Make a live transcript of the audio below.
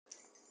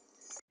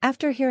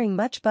After hearing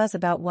much buzz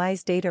about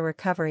Wise Data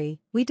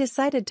Recovery, we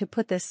decided to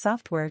put this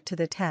software to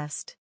the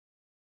test.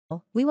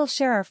 We will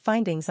share our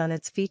findings on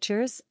its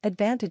features,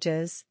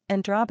 advantages,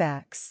 and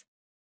drawbacks.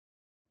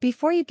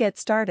 Before you get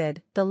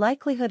started, the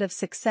likelihood of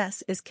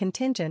success is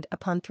contingent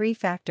upon 3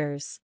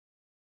 factors.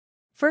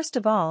 First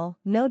of all,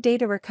 no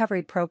data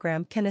recovery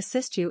program can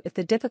assist you if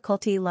the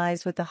difficulty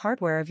lies with the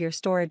hardware of your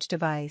storage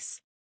device.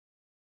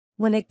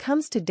 When it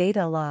comes to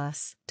data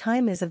loss,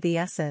 time is of the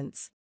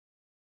essence.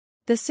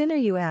 The sooner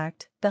you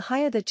act, the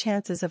higher the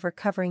chances of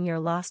recovering your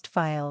lost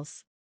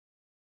files.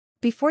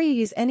 Before you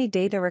use any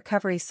data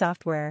recovery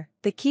software,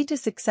 the key to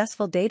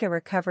successful data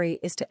recovery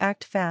is to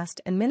act fast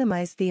and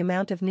minimize the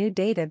amount of new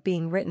data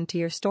being written to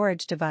your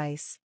storage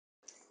device.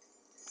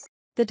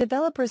 The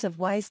developers of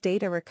Wise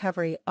Data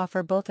Recovery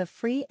offer both a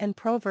free and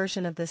pro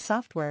version of the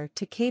software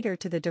to cater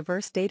to the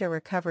diverse data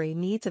recovery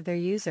needs of their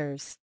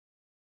users.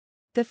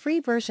 The free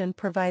version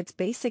provides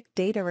basic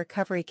data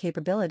recovery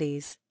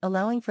capabilities,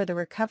 allowing for the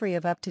recovery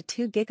of up to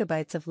 2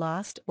 GB of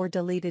lost or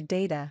deleted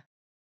data.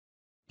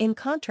 In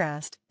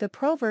contrast, the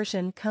Pro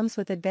version comes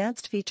with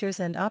advanced features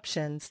and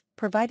options,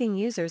 providing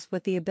users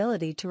with the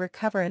ability to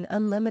recover an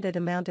unlimited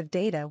amount of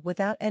data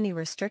without any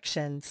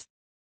restrictions.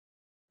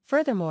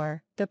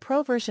 Furthermore, the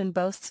Pro version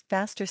boasts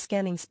faster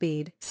scanning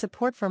speed,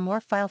 support for more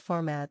file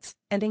formats,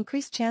 and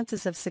increased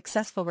chances of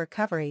successful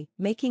recovery,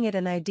 making it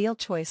an ideal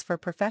choice for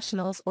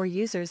professionals or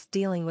users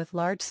dealing with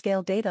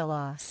large-scale data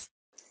loss.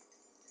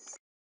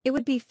 It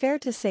would be fair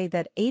to say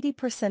that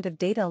 80% of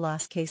data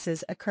loss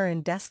cases occur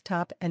in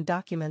desktop and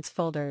documents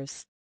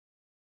folders.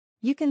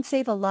 You can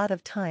save a lot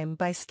of time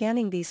by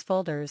scanning these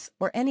folders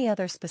or any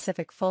other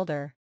specific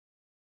folder.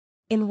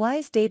 In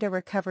Wise Data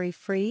Recovery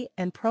Free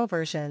and Pro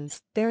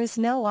versions, there is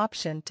no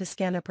option to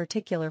scan a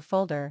particular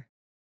folder.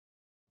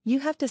 You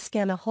have to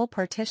scan a whole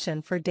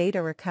partition for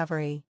data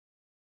recovery.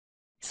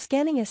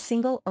 Scanning a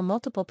single or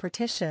multiple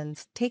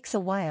partitions takes a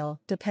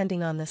while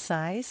depending on the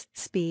size,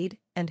 speed,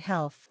 and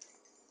health.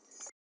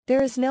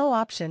 There is no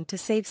option to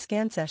save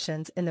scan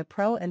sessions in the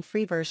Pro and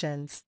Free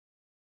versions.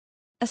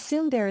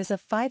 Assume there is a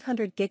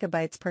 500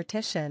 GB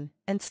partition,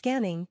 and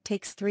scanning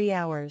takes 3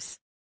 hours.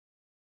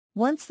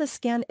 Once the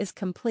scan is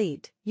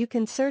complete, you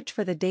can search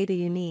for the data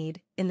you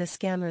need in the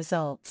scan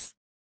results.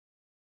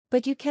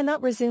 But you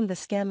cannot resume the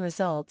scan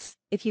results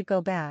if you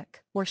go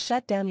back or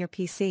shut down your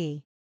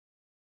PC.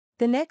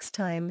 The next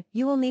time,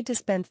 you will need to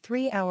spend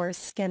 3 hours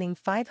scanning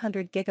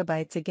 500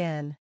 GB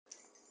again.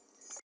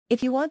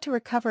 If you want to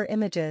recover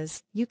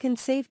images, you can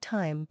save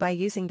time by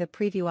using the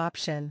preview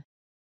option.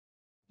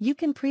 You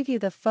can preview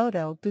the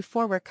photo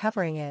before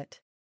recovering it.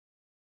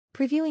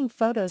 Previewing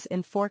photos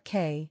in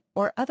 4K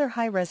or other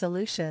high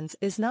resolutions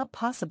is not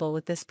possible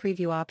with this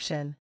preview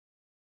option.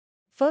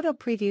 Photo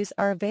previews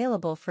are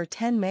available for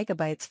 10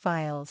 MB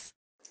files.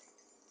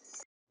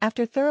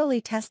 After thoroughly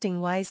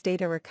testing Wise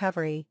Data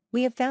Recovery,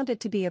 we have found it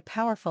to be a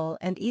powerful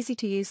and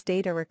easy-to-use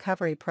data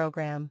recovery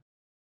program.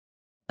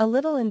 A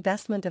little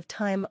investment of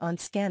time on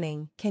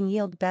scanning can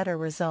yield better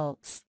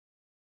results.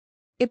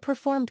 It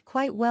performed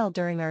quite well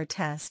during our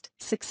test,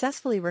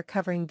 successfully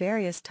recovering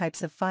various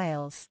types of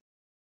files.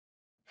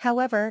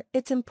 However,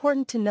 it's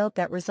important to note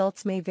that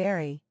results may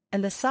vary,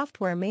 and the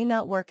software may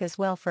not work as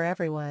well for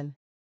everyone.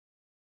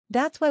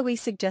 That's why we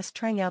suggest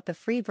trying out the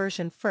free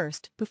version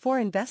first before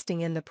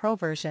investing in the Pro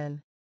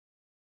version.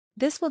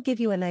 This will give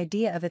you an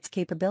idea of its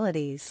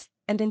capabilities,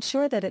 and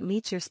ensure that it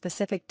meets your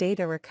specific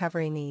data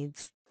recovery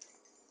needs.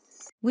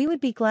 We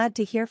would be glad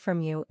to hear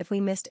from you if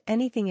we missed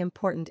anything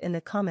important in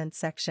the comments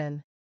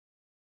section.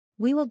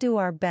 We will do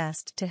our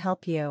best to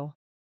help you.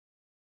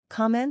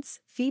 Comments,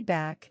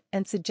 feedback,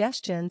 and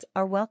suggestions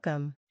are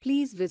welcome.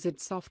 Please visit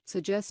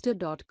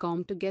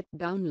softsuggester.com to get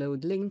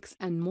download links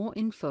and more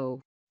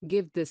info.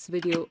 Give this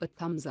video a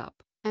thumbs up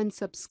and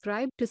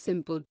subscribe to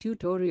Simple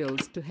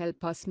Tutorials to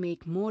help us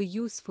make more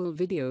useful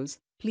videos.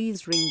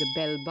 Please ring the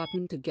bell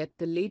button to get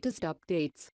the latest updates.